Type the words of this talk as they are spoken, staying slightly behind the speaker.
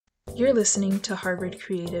You're listening to Harvard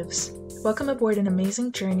Creatives. Welcome aboard an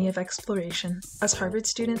amazing journey of exploration as Harvard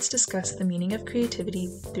students discuss the meaning of creativity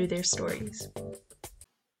through their stories.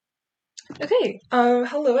 Okay,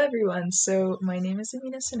 hello everyone. So my name is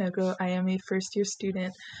Amina Sanogo. I am a first-year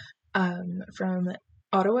student from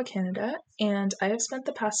Ottawa, Canada, and I have spent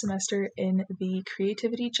the past semester in the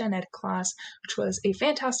Creativity Gen Ed class, which was a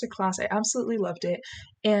fantastic class. I absolutely loved it.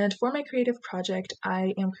 And for my creative project,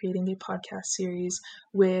 I am creating a podcast series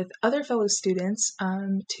with other fellow students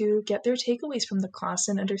to get their takeaways from the class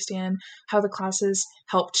and understand how the classes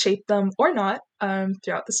helped shape them or not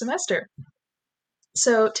throughout the semester.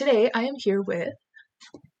 So today I am here with...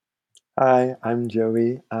 Hi, I'm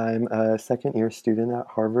Joey. I'm a second-year student at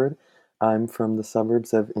Harvard. I'm from the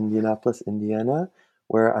suburbs of Indianapolis, Indiana,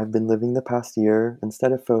 where I've been living the past year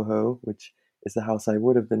instead of FOHO, which is the house I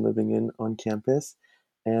would have been living in on campus,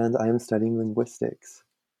 and I am studying linguistics.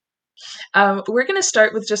 We're going to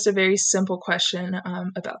start with just a very simple question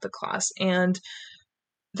about the class, and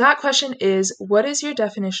that question is, what is your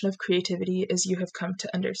definition of creativity as you have come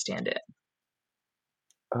to understand it?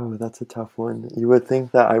 Oh, that's a tough one. You would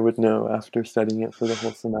think that I would know after studying it for the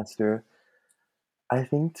whole semester. I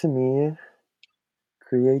think to me,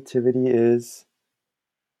 creativity is...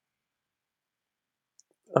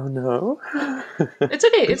 Oh no. It's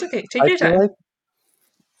okay. Take I your feel time. like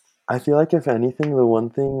I feel like if anything, the one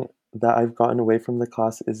thing that I've gotten away from the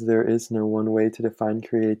class is there is no one way to define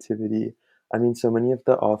creativity. I mean, so many of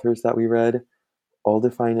the authors that we read all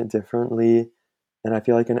define it differently, and I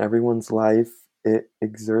feel like in everyone's life, it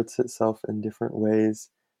exerts itself in different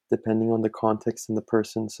ways depending on the context and the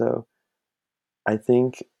person. So I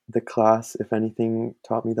think the class, if anything,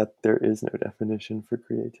 taught me that there is no definition for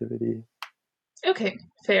creativity. Okay,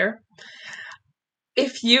 fair.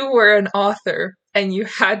 If you were an author and you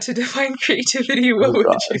had to define creativity, what Oh would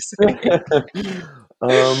you say?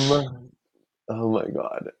 gosh. Oh my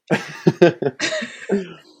god.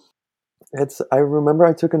 I remember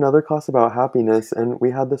I took another class about happiness, and we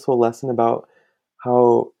had this whole lesson about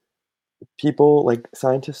how people, like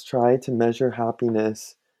scientists, try to measure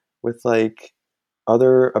happiness with like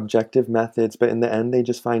other objective methods, but in the end they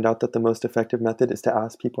just find out that the most effective method is to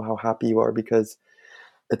ask people how happy you are, because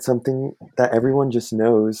it's something that everyone just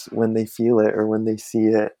knows when they feel it or when they see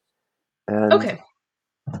it, and Okay,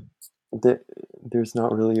 th- there's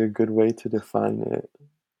not really a good way to define it.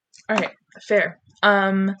 all right, fair.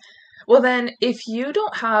 Well then, if you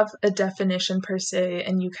don't have a definition per se,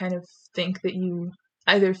 and you kind of think that you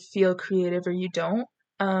either feel creative or you don't,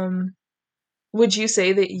 would you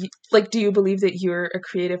say that you, like, do you believe that you're a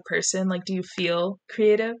creative person? Like, do you feel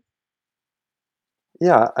creative?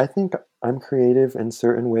 Yeah, I think I'm creative in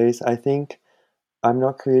certain ways. I think I'm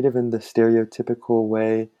not creative in the stereotypical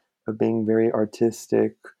way of being very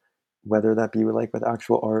artistic, whether that be with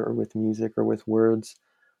actual art or with music or with words.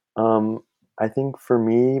 Um, I think for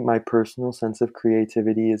me, my personal sense of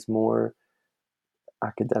creativity is more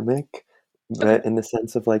academic, Okay. but in the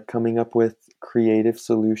sense of like coming up with creative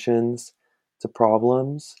solutions to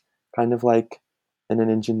problems, kind of like in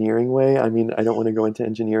an engineering way. I mean, I don't want to go into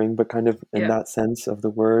engineering, but kind of in Yeah. that sense of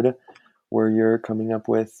the word, where you're coming up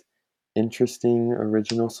with interesting,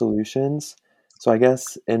 original solutions. So I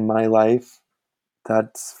guess in my life,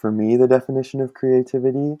 that's for me the definition of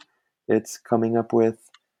creativity. It's coming up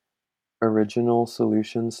with original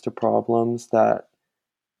solutions to problems that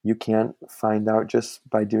you can't find out just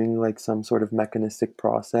by doing like some sort of mechanistic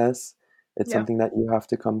process. It's Yeah. something that you have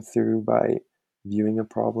to come through by viewing a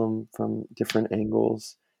problem from different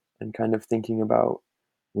angles and kind of thinking about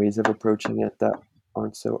ways of approaching it that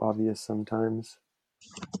aren't so obvious sometimes.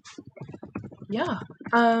 Yeah.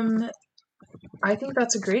 I think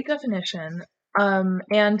that's a great definition.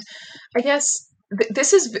 And I guess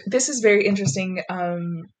this is very interesting.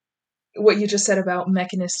 What you just said about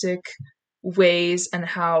mechanistic ways and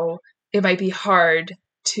how it might be hard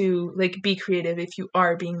to like be creative if you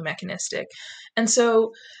are being mechanistic. And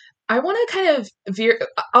so I want to kind of veer.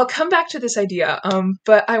 I'll come back to this idea,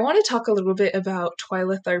 but I want to talk a little bit about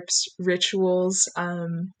Twyla Tharp's rituals,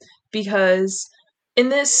 because in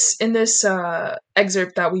this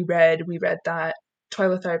excerpt that we read that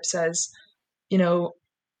Twyla Tharp says, you know,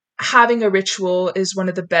 having a ritual is one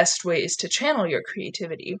of the best ways to channel your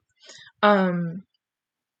creativity. Um,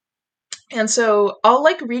 and so I'll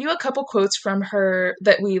like read you a couple quotes from her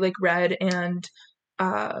that we like read, and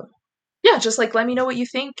uh, yeah, just like let me know what you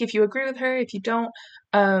think, if you agree with her, if you don't.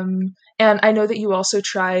 And I know that you also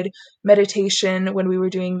tried meditation when we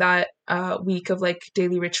were doing that week of like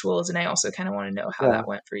daily rituals, and I also kind of want to know how Yeah. that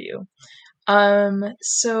went for you.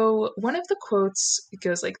 So one of the quotes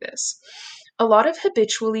goes like this: a lot of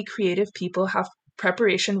habitually creative people have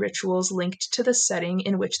preparation rituals linked to the setting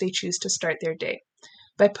in which they choose to start their day.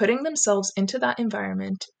 By putting themselves into that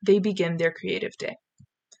environment, they begin their creative day.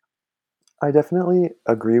 I definitely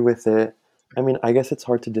agree with it. I mean, I guess it's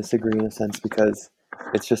hard to disagree in a sense because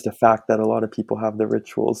it's just a fact that a lot of people have the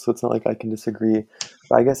rituals, so it's not like I can disagree.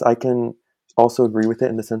 But I guess I can also agree with it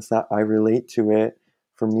in the sense that I relate to it.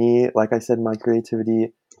 For me, like I said, my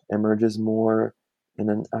creativity emerges more in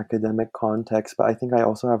an academic context, but I think I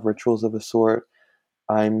also have rituals of a sort.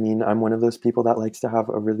 I mean, I'm one of those people that likes to have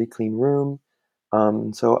a really clean room.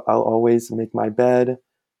 So I'll always make my bed,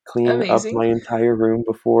 clean up Amazing. my entire room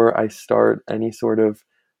before I start any sort of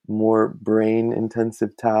more brain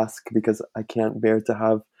intensive task because I can't bear to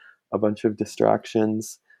have a bunch of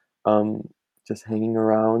distractions um, just hanging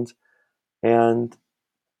around. And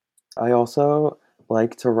I also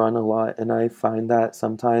like to run a lot, and I find that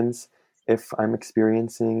sometimes if I'm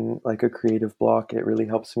experiencing like a creative block, it really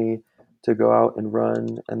helps me to go out and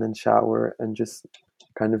run and then shower and just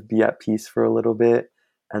kind of be at peace for a little bit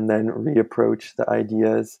and then reapproach the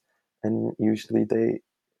ideas. And usually they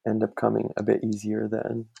end up coming a bit easier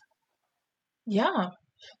then. Yeah.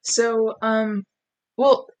 So,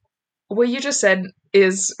 well, what you just said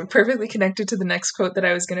is perfectly connected to the next quote that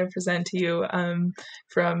I was going to present to you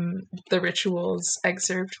from the Rituals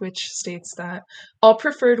excerpt, which states that all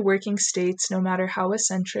preferred working states, no matter how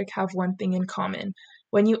eccentric, have one thing in common.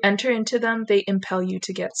 When you enter into them, they impel you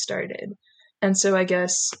to get started. And so I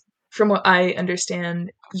guess from what I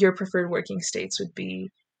understand, your preferred working states would be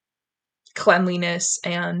cleanliness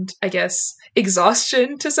and I guess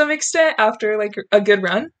exhaustion to some extent after like a good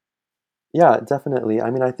run. Yeah, definitely.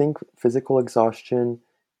 I mean, I think physical exhaustion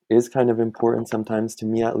is kind of important sometimes to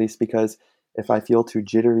me, at least, because if I feel too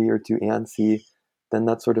jittery or too antsy, then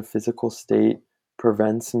that sort of physical state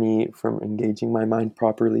prevents me from engaging my mind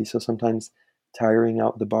properly. So sometimes tiring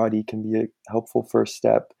out the body can be a helpful first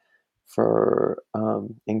step for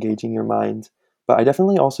engaging your mind. But I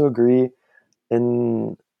definitely also agree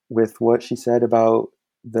in with what she said about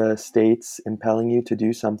the states impelling you to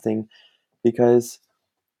do something because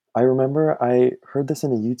I remember I heard this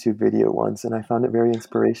in a YouTube video once and I found it very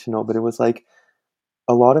inspirational, but it was like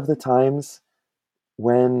a lot of the times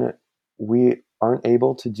when we aren't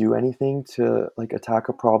able to do anything to like attack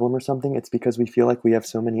a problem or something, it's because we feel like we have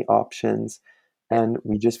so many options and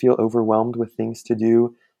we just feel overwhelmed with things to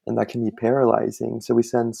do, and that can be paralyzing. So we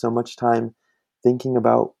spend so much time thinking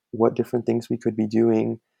about what different things we could be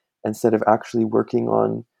doing instead of actually working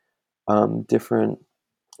on different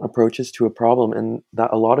approaches to a problem. And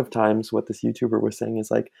that a lot of times what this YouTuber was saying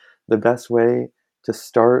is like the best way to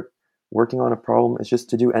start working on a problem is just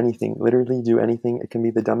to do anything, literally do anything. It can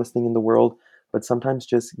be the dumbest thing in the world, but sometimes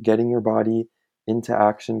just getting your body into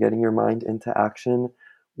action, getting your mind into action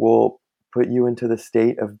will put you into the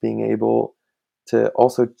state of being able to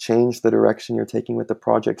also change the direction you're taking with the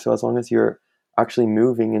project. So as long as you're actually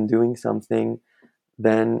moving and doing something,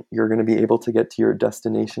 then you're going to be able to get to your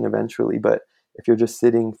destination eventually. But if you're just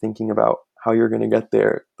sitting thinking about how you're going to get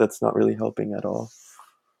there, that's not really helping at all.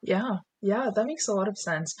 Yeah, yeah, that makes a lot of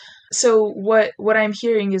sense. So what I'm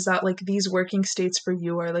hearing is that like these working states for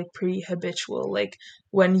you are like pretty habitual. Like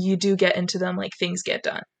when you do get into them, like things get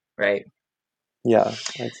done, right? Yeah,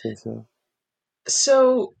 I'd say so.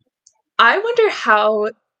 So I wonder how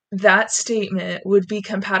that statement would be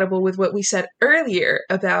compatible with what we said earlier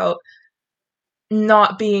about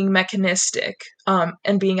not being mechanistic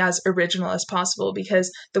and being as original as possible.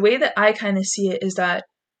 Because the way that I kind of see it is that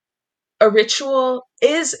a ritual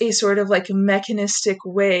is a sort of like mechanistic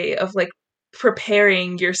way of like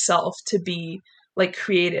preparing yourself to be like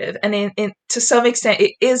creative, and to some extent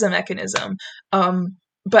it is a mechanism,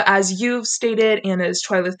 but as you've stated and as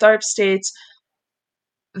Twyla Tharp states,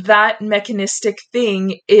 that mechanistic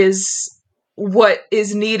thing is what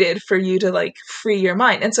is needed for you to like free your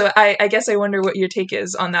mind. And so I guess I wonder what your take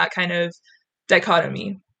is on that kind of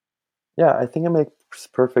dichotomy. Yeah, I think it makes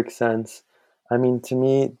perfect sense. I mean, to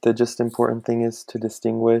me, the just important thing is to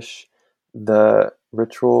distinguish the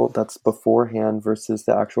ritual that's beforehand versus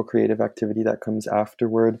the actual creative activity that comes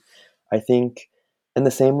afterward. I think, in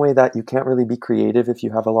the same way that you can't really be creative if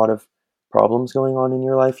you have a lot of problems going on in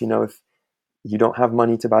your life, if you don't have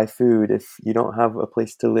money to buy food, if you don't have a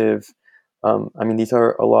place to live. I mean, these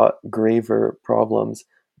are a lot graver problems,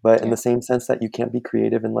 but in Yeah. the same sense that you can't be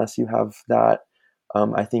creative unless you have that,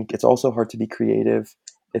 I think it's also hard to be creative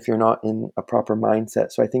if you're not in a proper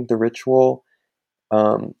mindset. So I think the ritual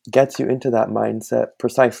gets you into that mindset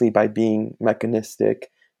precisely by being mechanistic.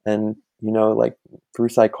 And, like through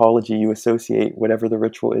psychology, you associate whatever the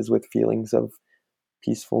ritual is with feelings of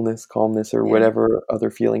peacefulness, calmness, or Yeah. whatever other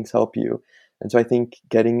feelings help you. And so I think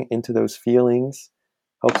getting into those feelings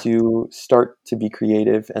helps you start to be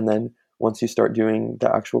creative. And then once you start doing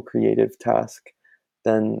the actual creative task,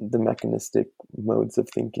 then the mechanistic modes of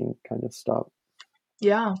thinking kind of stop.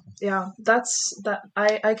 Yeah, yeah, that's that.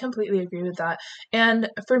 I completely agree with that. And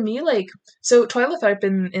for me, like, so Twyla Tharp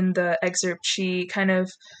in the excerpt, she kind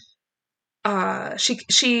of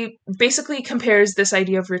she basically compares this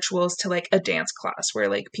idea of rituals to like a dance class where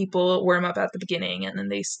like people warm up at the beginning and then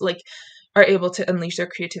they like are able to unleash their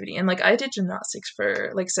creativity. And like I did gymnastics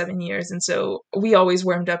for like 7 years, and so we always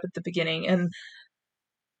warmed up at the beginning. And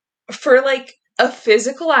for like a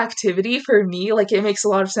physical activity, for me, like it makes a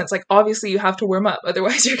lot of sense. Like obviously you have to warm up,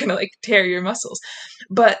 otherwise you're gonna like tear your muscles.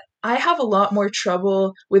 But I have a lot more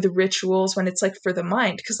trouble with rituals when it's like for the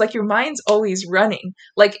mind, because like your mind's always running.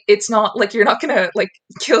 Like it's not like you're not gonna like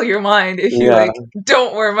kill your mind if you Yeah, like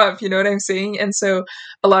don't warm up, you know what I'm saying? And so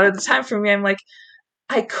a lot of the time for me, I'm like,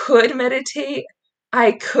 I could meditate,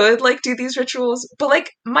 I could like do these rituals, but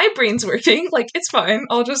like my brain's working, like it's fine.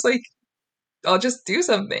 I'll just do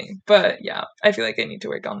something. But yeah, I feel like I need to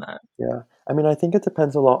work on that. yeah. I mean, I think it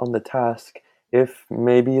depends a lot on the task. If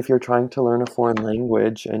maybe if you're trying to learn a foreign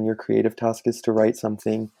language and your creative task is to write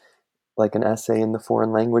something like an essay in the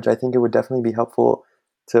foreign language, I think it would definitely be helpful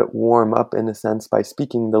to warm up in a sense by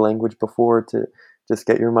speaking the language before to just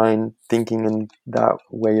get your mind thinking in that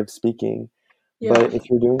way of speaking. Yeah, But if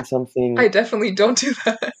you're doing something I definitely don't do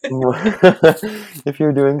that. more, if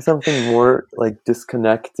you're doing something more like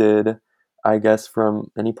disconnected, I guess,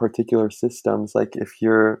 from any particular systems, like if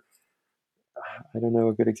you're, I don't know,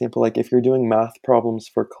 a good example, like if you're doing math problems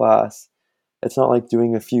for class, it's not like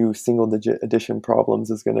doing a few single digit addition problems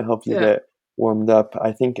is going to help you Yeah, get warmed up.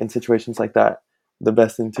 I think in situations like that, the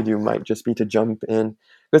best thing to do might just be to jump in.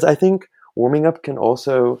 Because I think warming up can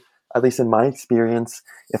also, at least in my experience,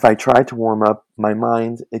 if I try to warm up my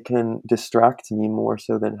mind, it can distract me more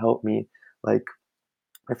so than help me. Like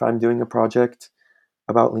if I'm doing a project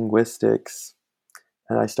about linguistics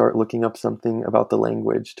and I start looking up something about the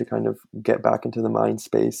language to kind of get back into the mind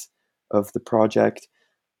space of the project,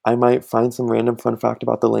 I might find some random fun fact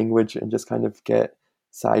about the language and just kind of get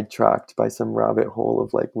sidetracked by some rabbit hole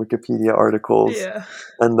of like Wikipedia articles, yeah,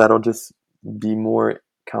 and that'll just be more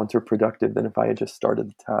counterproductive than if I had just started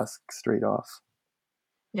the task straight off.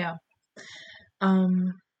 yeah.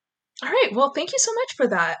 Um, all right. Well, thank you so much for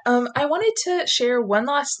that. I wanted to share one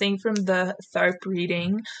last thing from the Tharp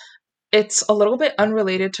reading. It's a little bit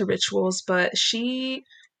unrelated to rituals, but she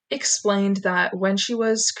explained that when she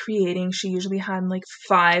was creating, she usually had like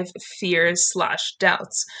 5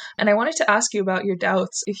 fears/doubts. And I wanted to ask you about your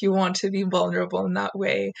doubts if you want to be vulnerable in that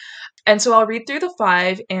way. And so I'll read through the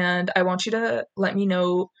 5, and I want you to let me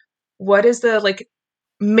know what is the like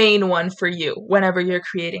main one for you whenever you're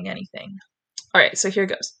creating anything. All right, so here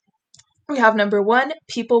goes. We have number 1,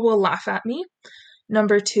 people will laugh at me.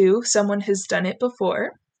 Number 2, someone has done it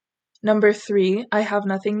before. Number 3, I have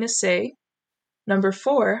nothing to say. Number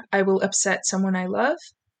 4, I will upset someone I love.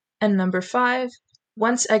 And number 5,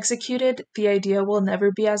 once executed, the idea will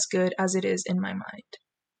never be as good as it is in my mind.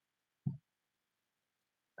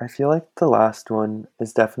 I feel like the last one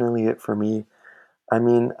is definitely it for me. I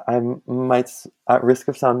mean, at risk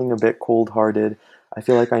of sounding a bit cold-hearted, I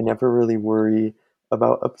feel like I never really worry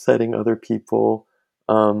about upsetting other people.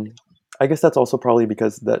 Um, I guess that's also probably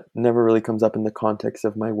because that never really comes up in the context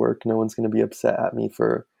of my work. No one's going to be upset at me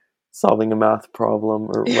for solving a math problem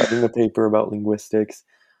or Yeah. writing a paper about linguistics.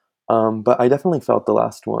 But I definitely felt the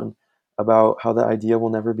last one about how the idea will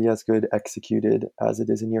never be as good executed as it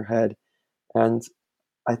is in your head. And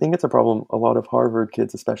I think it's a problem a lot of Harvard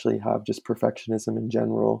kids, especially, have just perfectionism in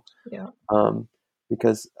general. Yeah. Um,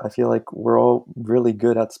 because I feel like we're all really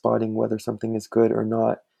good at spotting whether something is good or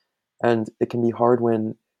not. And it can be hard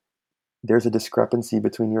when there's a discrepancy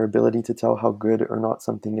between your ability to tell how good or not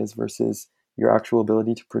something is versus your actual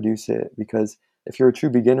ability to produce it. Because if you're a true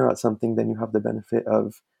beginner at something, then you have the benefit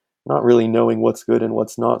of not really knowing what's good and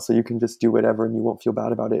what's not. So you can just do whatever and you won't feel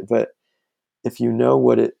bad about it. But if you know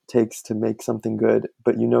what it takes to make something good,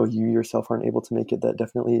 but you know you yourself aren't able to make it, that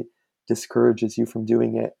definitely discourages you from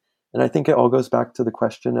doing it. And I think it all goes back to the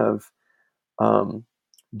question of um,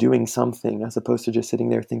 doing something as opposed to just sitting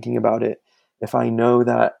there thinking about it. If I know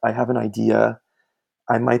that I have an idea,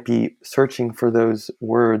 I might be searching for those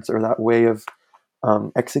words or that way of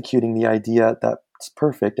executing the idea that's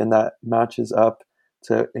perfect and that matches up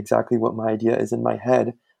to exactly what my idea is in my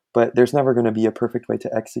head. But there's never going to be a perfect way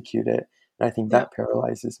to execute it. And I think Yeah. that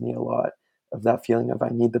paralyzes me a lot of that feeling of I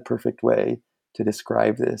need the perfect way to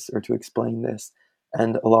describe this or to explain this.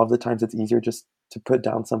 And a lot of the times it's easier just to put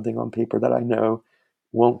down something on paper that I know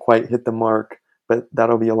won't quite hit the mark, but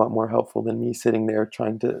that'll be a lot more helpful than me sitting there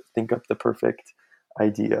trying to think up the perfect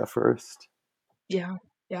idea first. Yeah,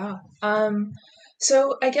 yeah.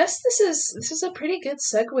 So I guess this is a pretty good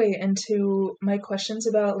segue into my questions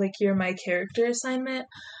about like your my character assignment.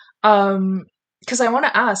 Um, because I want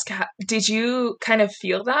to ask, did you kind of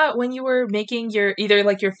feel that when you were making your either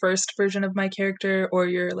like your first version of my character or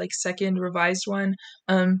your like second revised one?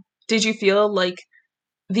 Did you feel like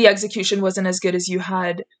the execution wasn't as good as you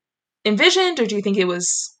had envisioned, or do you think it was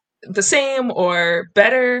the same or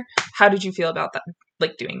better? How did you feel about that,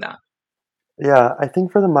 like doing that? Yeah, I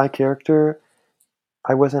think for the my character,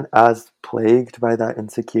 I wasn't as plagued by that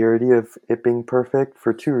insecurity of it being perfect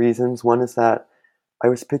for two reasons. One is that I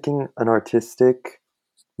was picking an artistic,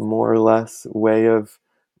 more or less, way of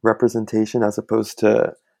representation as opposed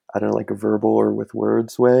to, I don't know, like a verbal or with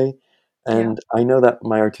words way. Yeah. And I know that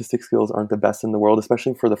my artistic skills aren't the best in the world,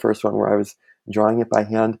 especially for the first one where I was drawing it by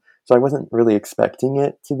hand. So I wasn't really expecting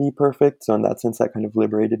it to be perfect. So in that sense, that kind of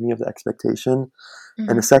liberated me of the expectation. And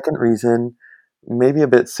the Hmm. second reason, maybe a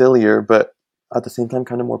bit sillier, but at the same time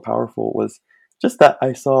kind of more powerful, was just that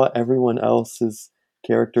I saw everyone else's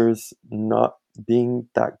characters not being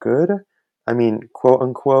that good. I mean, quote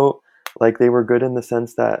unquote, like they were good in the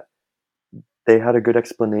sense that they had a good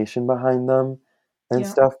explanation behind them and Yeah.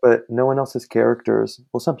 stuff, but no one else's characters,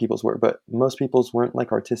 well, some people's were, but most people's weren't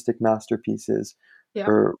like artistic masterpieces Yeah.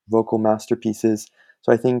 or vocal masterpieces.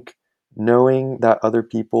 So I think knowing that other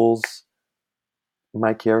people's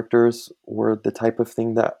my characters were the type of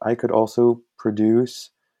thing that I could also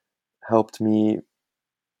produce helped me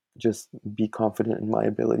just be confident in my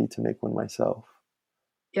ability to make one myself.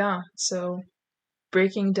 Yeah. So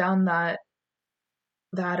breaking down that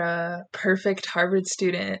perfect Harvard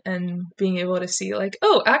student and being able to see like,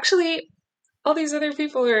 oh, actually all these other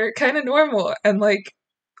people are kind of normal and like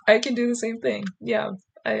I can do the same thing. Yeah.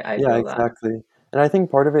 I Yeah, feel that. exactly. And I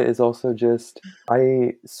think part of it is also just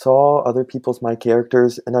I saw other people's my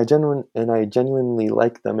characters and I genuinely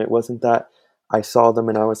liked them. It wasn't that I saw them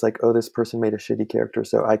and I was like, "Oh, this person made a shitty character,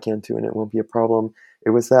 so I can too and it won't be a problem." It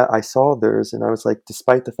was that I saw theirs and I was like,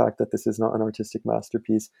 despite the fact that this is not an artistic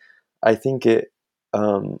masterpiece, I think it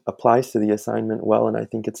applies to the assignment well, and I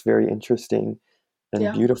think it's very interesting and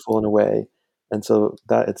Yeah. beautiful in a way. And so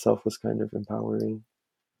that itself was kind of empowering.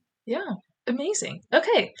 Yeah. Amazing.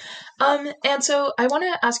 Okay. And so I want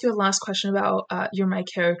to ask you a last question about your my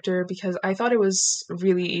character because I thought it was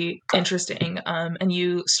really interesting. And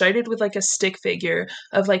you started with like a stick figure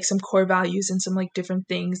of like some core values and some like different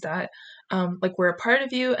things that like were a part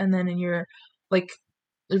of you, and then in your like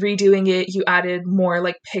redoing it, you added more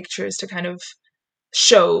like pictures to kind of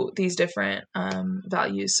show these different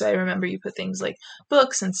values. So I remember you put things like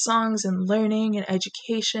books and songs and learning and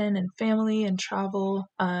education and family and travel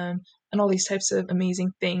and all these types of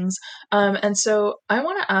amazing things. And so I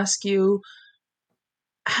want to ask you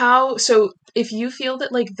how, so if you feel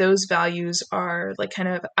that like those values are like kind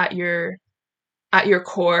of at your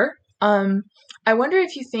core, I wonder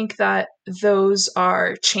if you think that those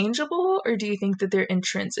are changeable or do you think that they're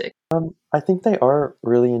intrinsic? I think they are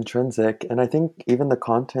really intrinsic, and I think even the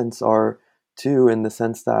contents are too, in the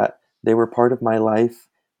sense that they were part of my life,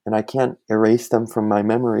 and I can't erase them from my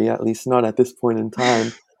memory, at least not at this point in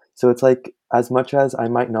time. So it's like, as much as I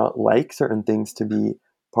might not like certain things to be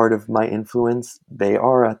part of my influence, they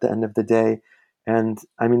are at the end of the day. And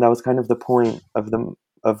I mean, that was kind of the point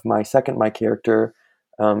of my second my character,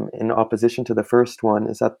 in opposition to the first one,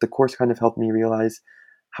 is that the course kind of helped me realize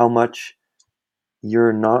how much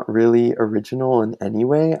you're not really original in any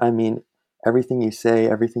way. I mean, everything you say,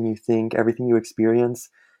 everything you think, everything you experience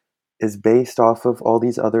is based off of all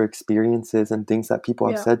these other experiences and things that people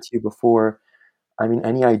have Yeah. said to you before. I mean,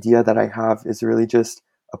 any idea that I have is really just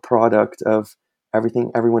a product of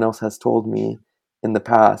everything everyone else has told me in the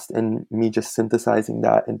past and me just synthesizing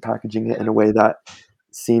that and packaging it in Yeah. a way that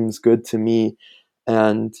seems good to me.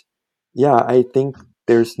 And yeah, I think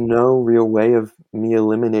there's no real way of me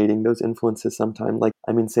eliminating those influences sometime. Like,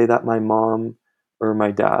 I mean, say that my mom or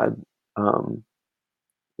my dad um,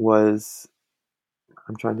 was,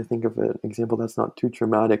 I'm trying to think of an example that's not too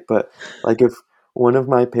traumatic, but like if one of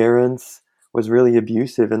my parents was really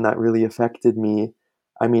abusive and that really affected me,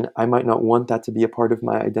 I mean, I might not want that to be a part of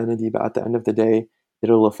my identity, but at the end of the day,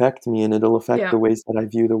 it'll affect me and it'll affect Yeah. the ways that I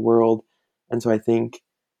view the world. And so I think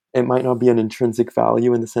it might not be an intrinsic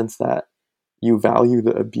value in the sense that you value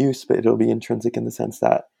the abuse, but it'll be intrinsic in the sense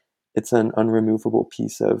that it's an unremovable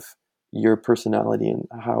piece of your personality and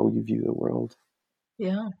how you view the world.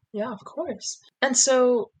 Yeah, yeah, of course. And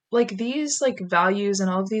so like these like values and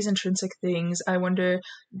all of these intrinsic things, I wonder,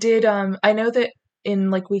 did I know that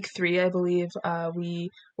in like week 3, I believe, we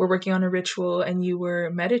were working on a ritual and you were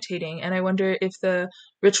meditating. And I wonder if the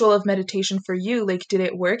ritual of meditation for you, like, did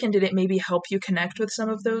it work and did it maybe help you connect with some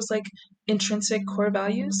of those like intrinsic core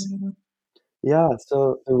values? Yeah,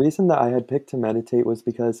 so the reason that I had picked to meditate was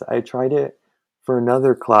because I tried it for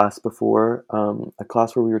another class before, a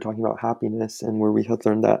class where we were talking about happiness and where we had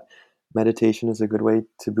learned that meditation is a good way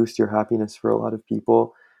to boost your happiness for a lot of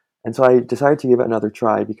people. And so I decided to give it another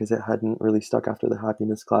try because it hadn't really stuck after the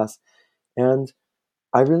happiness class. And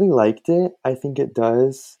I really liked it. I think it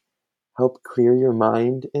does help clear your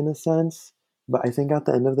mind in a sense, but I think at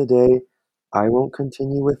the end of the day, I won't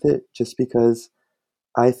continue with it just because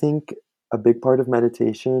I think a big part of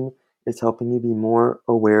meditation is helping you be more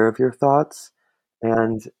aware of your thoughts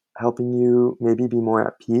and helping you maybe be more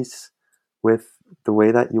at peace with the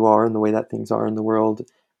way that you are and the way that things are in the world,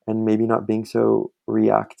 and maybe not being so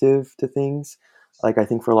reactive to things. Like, I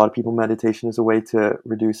think for a lot of people, meditation is a way to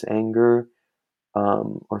reduce anger,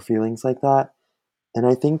 or feelings like that. And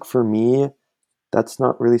I think for me, that's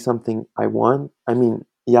not really something I want. I mean,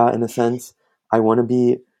 yeah, in a sense, I want to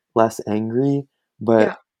be less angry, Yeah.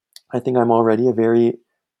 but I think I'm already a very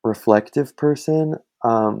reflective person,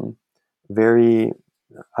 very,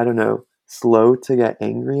 I don't know, slow to get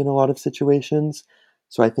angry in a lot of situations.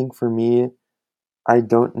 So I think for me, I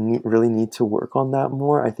don't really need to work on that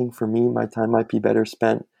more. I think for me, my time might be better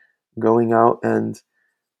spent going out and,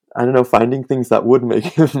 I don't know, finding things that would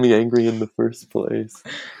make me angry in the first place.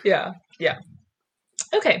 Yeah. Yeah.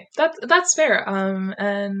 Okay, that's fair.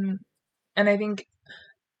 And I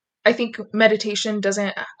think meditation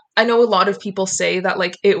doesn't. I know a lot of people say that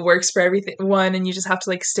like it works for everything one and you just have to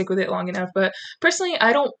like stick with it long enough, but personally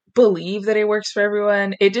I don't believe that it works for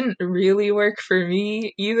everyone. It didn't really work for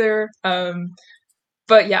me either.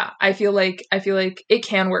 But yeah, I feel like it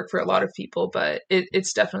can work for a lot of people, but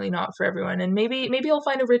it's definitely not for everyone. And maybe you'll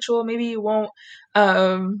find a ritual, maybe you won't.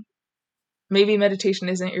 Um Maybe meditation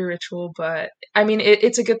isn't your ritual, but I mean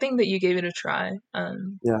it's a good thing that you gave it a try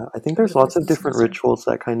Yeah, I think over the there's course lots of of the different semester. rituals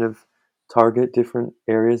that kind of target different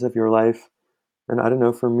areas of your life. And I don't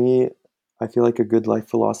know, for me, I feel like a good life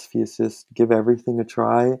philosophy is just give everything a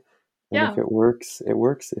try. And if Yeah. it works, it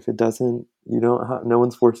works. If it doesn't, you don't no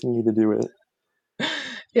one's forcing you to do it.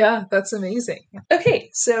 Yeah, that's amazing. Okay,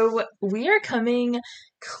 so we are coming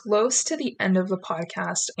close to the end of the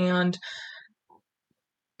podcast, and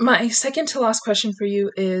my second to last question for you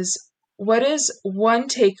is what is one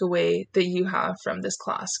takeaway that you have from this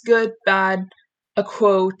class? Good, bad, a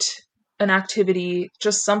quote, an activity,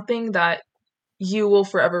 just something that you will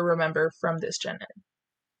forever remember from this Gen Ed.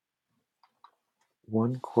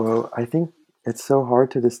 One quote, I think it's so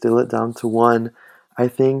hard to distill it down to one. I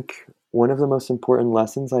think one of the most important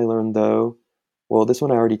lessons I learned, though, well, this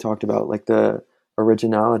one I already talked about, like the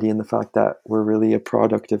originality and the fact that we're really a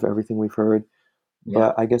product of everything we've heard. Yeah,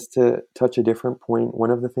 But I guess to touch a different point,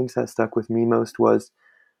 one of the things that stuck with me most was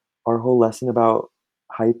our whole lesson about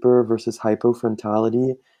hyper versus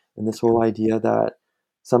hypofrontality, and this whole idea that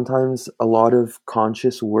sometimes a lot of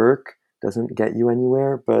conscious work doesn't get you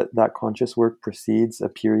anywhere, but that conscious work precedes a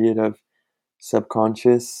period of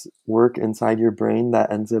subconscious work inside your brain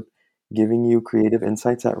that ends up giving you creative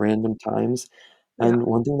insights at random times. yeah, And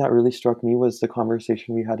one thing that really struck me was the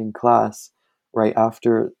conversation we had in class right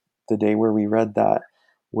after the day where we read that,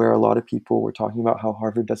 where a lot of people were talking about how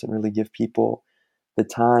Harvard doesn't really give people the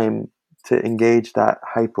time to engage that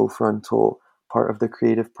hypofrontal part of the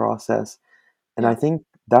creative process. And yeah, I think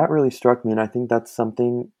that really struck me. And I think that's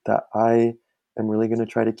something that I am really going to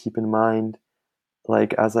try to keep in mind,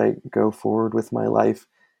 like as I go forward with my life,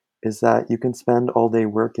 is that you can spend all day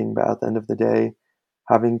working, but at the end of the day,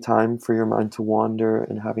 having time for your mind to wander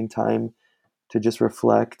and having time to just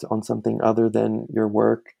reflect on something other than your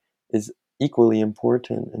work is equally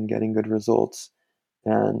important in getting good results.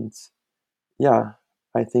 And yeah,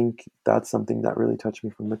 I think that's something that really touched me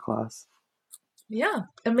from the class. yeah.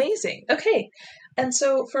 Amazing. Okay. And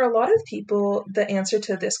so for a lot of people, the answer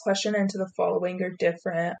to this question and to the following are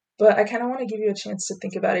different, but I kind of want to give you a chance to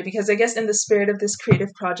think about it because I guess in the spirit of this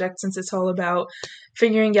creative project, since it's all about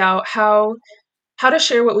figuring out how to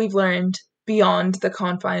share what we've learned beyond the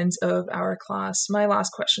confines of our class. My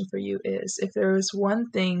last question for you is if there was one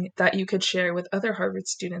thing that you could share with other Harvard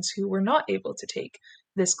students who were not able to take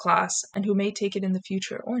this class and who may take it in the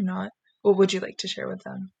future or not, what would you like to share with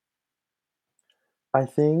them? I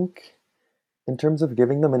think in terms of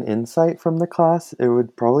giving them an insight from the class, it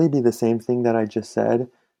would probably be the same thing that I just said,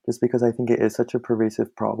 just because I think it is such a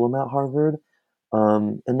pervasive problem at Harvard.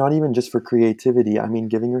 And not even just for creativity. I mean,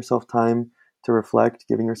 giving yourself time to reflect,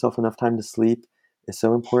 giving yourself enough time to sleep is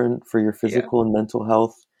so important for your Yeah. physical and mental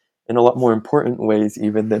health. in a lot more important ways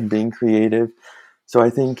even than being creative. So I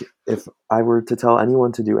think if I were to tell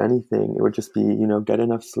anyone to do anything, it would just be, get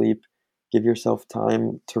enough sleep, give yourself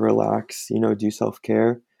time to relax, do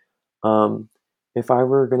self-care. Um, if I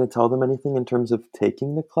were going to tell them anything in terms of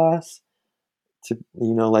taking the class, to,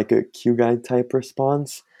 like a Q guide type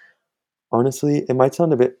response, honestly, it might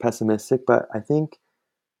sound a bit pessimistic, but I think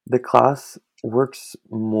the class works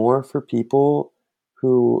more for people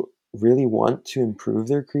who really want to improve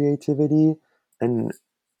their creativity and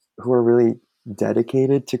who are really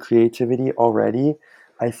dedicated to creativity already.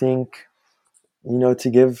 I think, to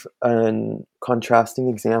give an contrasting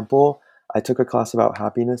example, I took a class about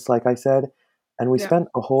happiness, like I said, and we Yeah. spent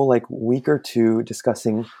a whole like week or two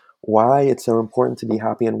discussing why it's so important to be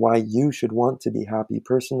happy and why you should want to be happy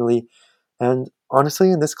personally. And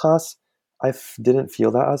honestly, in this class, didn't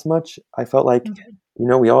feel that as much. I felt like, Okay.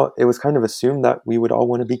 it was kind of assumed that we would all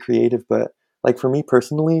want to be creative, but like for me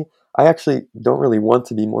personally, I actually don't really want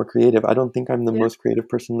to be more creative. I don't think I'm the Yeah. most creative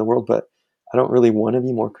person in the world, but I don't really want to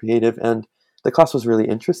be more creative. And the class was really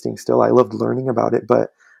interesting still. I loved learning about it,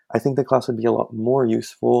 but I think the class would be a lot more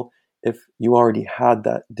useful if you already had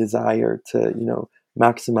that desire to,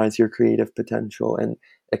 maximize your creative potential and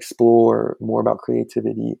explore more about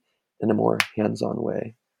creativity in a more hands-on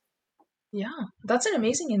way. Yeah, that's an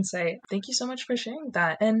amazing insight. Thank you so much for sharing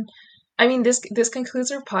that. And I mean, this concludes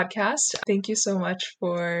our podcast. Thank you so much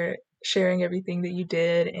for sharing everything that you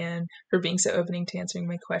did and for being so opening to answering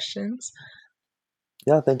my questions.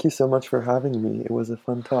 Yeah, thank you so much for having me. It was a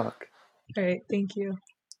fun talk. All right, thank you.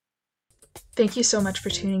 Thank you so much for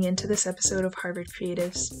tuning in to this episode of Harvard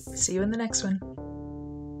Creatives. See you in the next one.